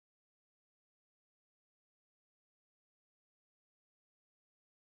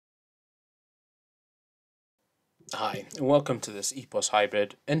Hi, and welcome to this ePOS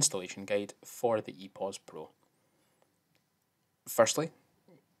hybrid installation guide for the ePOS Pro. Firstly,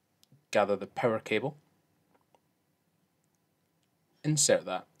 gather the power cable, insert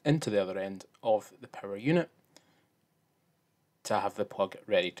that into the other end of the power unit to have the plug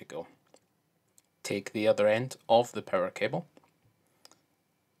ready to go. Take the other end of the power cable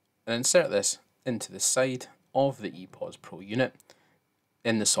and insert this into the side of the ePOS Pro unit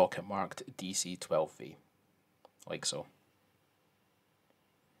in the socket marked DC12V, like so.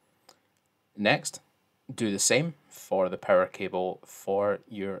 Next, do the same for the power cable for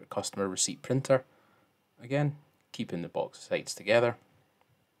your customer receipt printer. Again, keeping the box sides together.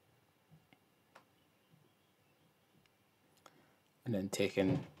 And then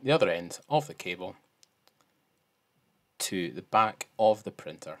taking the other end of the cable to the back of the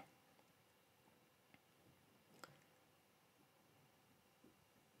printer.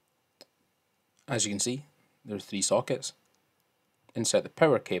 As you can see, there are three sockets. Insert the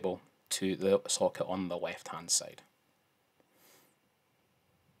power cable to the socket on the left hand side.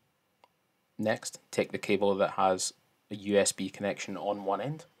 Next, take the cable that has a USB connection on one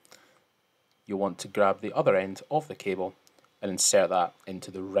end. You'll want to grab the other end of the cable and insert that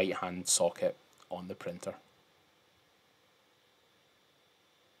into the right hand socket on the printer.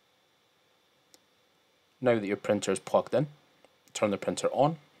 Now that your printer is plugged in, turn the printer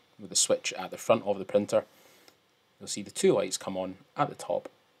on with the switch at the front of the printer. You'll see the two lights come on at the top.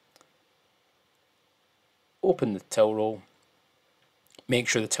 Open the till roll. Make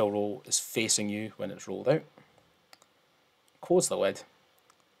sure the till roll is facing you when it's rolled out. Close the lid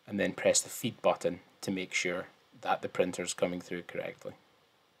and then press the feed button to make sure that the printer is coming through correctly.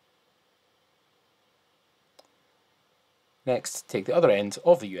 Next, take the other end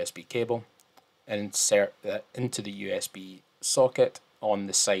of the USB cable and insert that into the USB socket on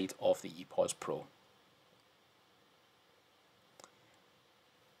the side of the ePOS Pro.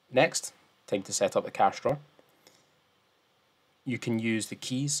 Next, time to set up the cash drawer. You can use the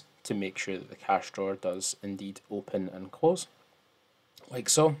keys to make sure that the cash drawer does indeed open and close, like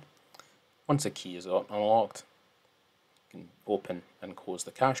so. Once the key is unlocked, you can open and close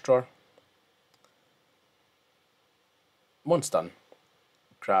the cash drawer. Once done,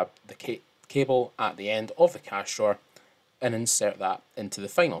 grab the cable at the end of the cash drawer and insert that into the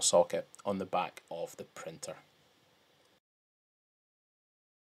final socket on the back of the printer.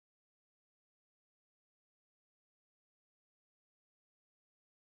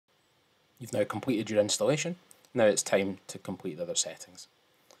 You've now completed your installation. Now it's time to complete the other settings.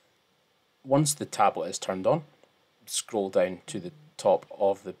 Once the tablet is turned on, scroll down to the top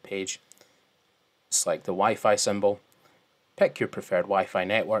of the page, select the Wi-Fi symbol, pick your preferred Wi-Fi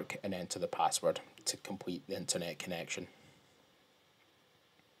network and enter the password to complete the internet connection.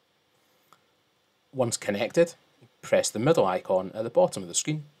 Once connected, press the middle icon at the bottom of the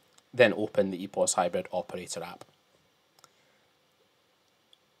screen, then open the ePOS Hybrid Operator app.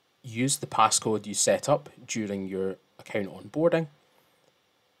 Use the passcode you set up during your account onboarding.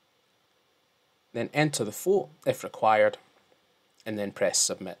 Then enter the float if required, and then press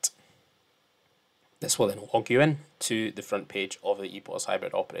submit. This will then log you in to the front page of the ePOS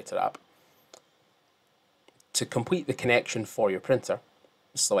Hybrid Operator app. To complete the connection for your printer,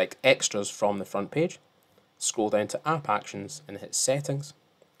 select Extras from the front page, scroll down to App Actions and hit Settings.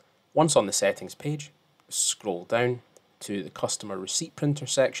 Once on the Settings page, scroll down to the Customer Receipt Printer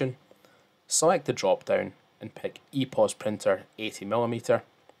section, select the drop down and pick ePOS Printer 80mm,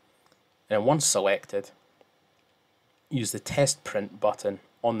 and once selected, use the Test Print button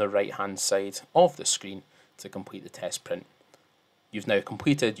on the right hand side of the screen to complete the test print. You've now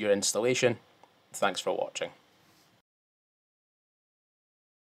completed your installation. Thanks for watching.